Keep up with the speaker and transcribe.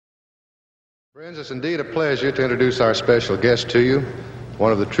Friends, it's indeed a pleasure to introduce our special guest to you,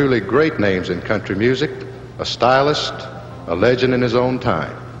 one of the truly great names in country music, a stylist, a legend in his own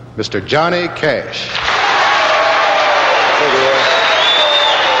time, Mr. Johnny Cash.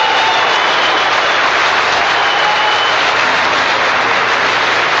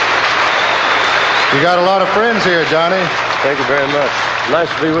 You got a lot of friends here, Johnny. Thank you very much.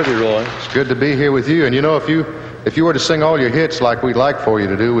 Nice to be with you, Roy. It's good to be here with you. And you know, if you were to sing all your hits like we'd like for you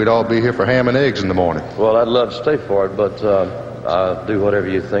to do, we'd all be here for ham and eggs in the morning. Well, I'd love to stay for it, but I'll do whatever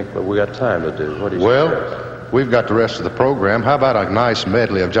you think, but we got time to do. What do you suggest? We've got the rest of the program. How about a nice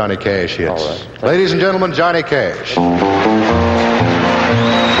medley of Johnny Cash hits? All right. Ladies and gentlemen, Johnny Cash.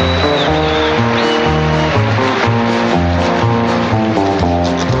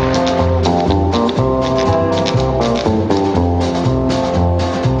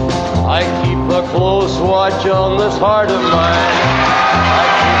 Close watch on this heart of mine. I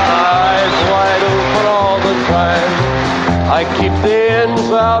keep my eyes wide open all the time. I keep the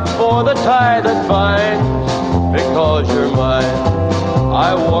ends out for the tie that binds. Because you're mine,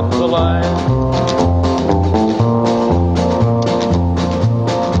 I walk the line.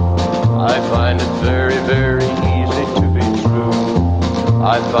 I find it very, very easy to be true.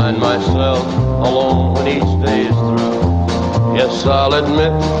 I find myself alone when each day is through. Yes, I'll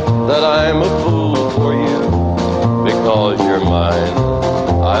admit that I'm a fool for you. Because you're mine,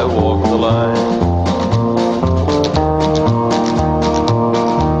 I walk the line.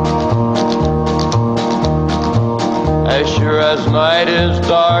 As sure as night is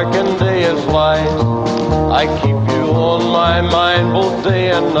dark and day is light, I keep you on my mind both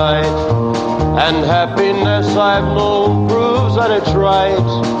day and night. And happiness I've known proves that it's right.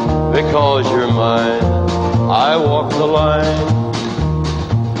 Because you're mine, I walk the line.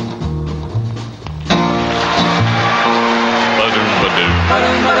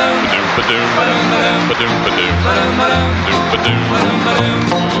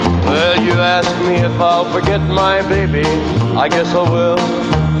 Well, you ask me if I'll forget my baby. I guess I will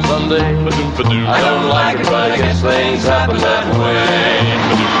someday. I don't like it, but I guess things happen that way.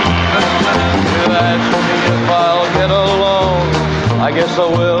 You ask me if I'll get along. I guess I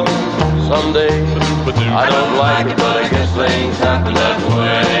will someday. I don't like it, but I guess things happen that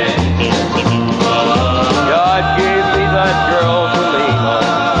way. God gave me that girl to lean on,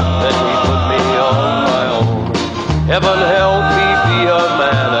 then he put me on my own. Heaven help me be a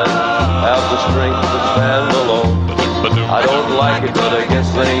man and have the strength to stand alone. I don't like it, but I guess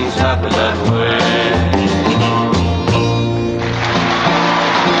things happen that way.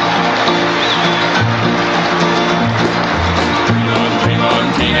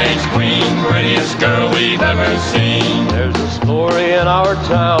 Teenage queen, prettiest girl we've ever seen. There's a story in our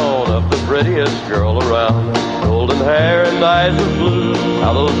town of the prettiest girl around. Golden hair and eyes of blue.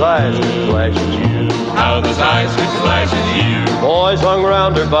 How those eyes could flash at you. How those eyes could flash at you. Boys hung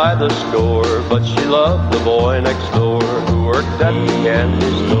round her by the score, but she loved the boy next door who worked at the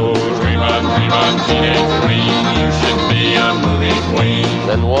candy store. Dream on, teenage queen, you should be a movie queen.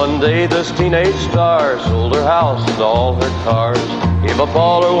 Then one day this teenage star sold her house and all her cars, gave up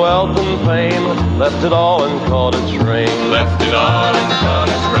all her wealth and fame, left it all and caught a train. Left it all and caught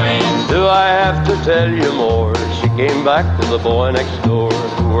a train. Do I have to tell you more? She came back to the boy next door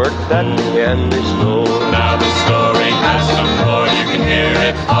who worked at the candy store. Now the story has some more. You can hear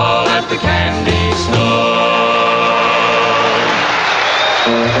it all at the candy store.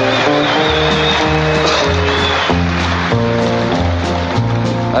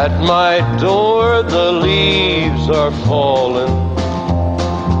 At my door the leaves are falling.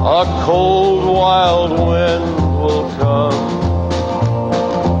 A cold wild wind will come.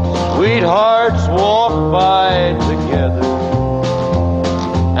 Sweethearts walk by together,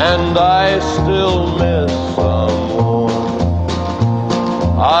 and I still miss someone.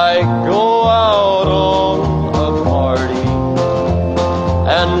 I go out on a party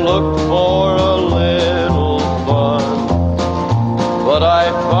and look for a little fun, but I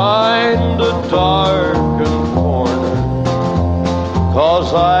find a darkened corner,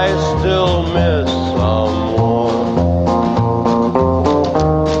 'cause I still miss someone.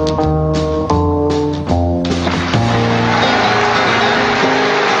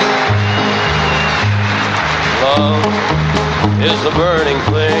 Love is a burning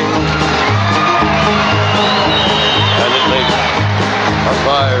thing, and it makes a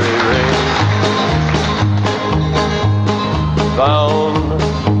fiery ring. Bound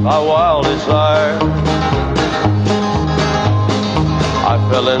by wild desire, I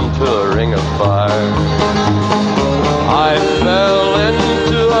fell into a ring of fire. I fell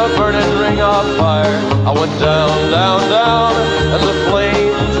into a burning ring of fire. I went down, down, down, and the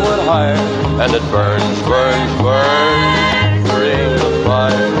flames went higher. and it burns, burns, burns. The ring of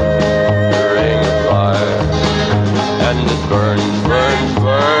fire, the ring of fire, and it burns, burns,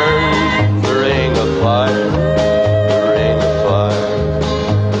 burns. The ring of fire, the ring of fire,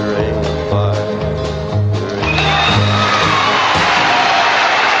 the ring of fire, the ring of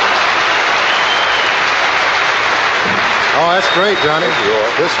Oh, that's great, Johnny. Thank you.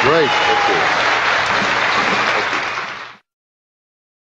 That's great. Thank you.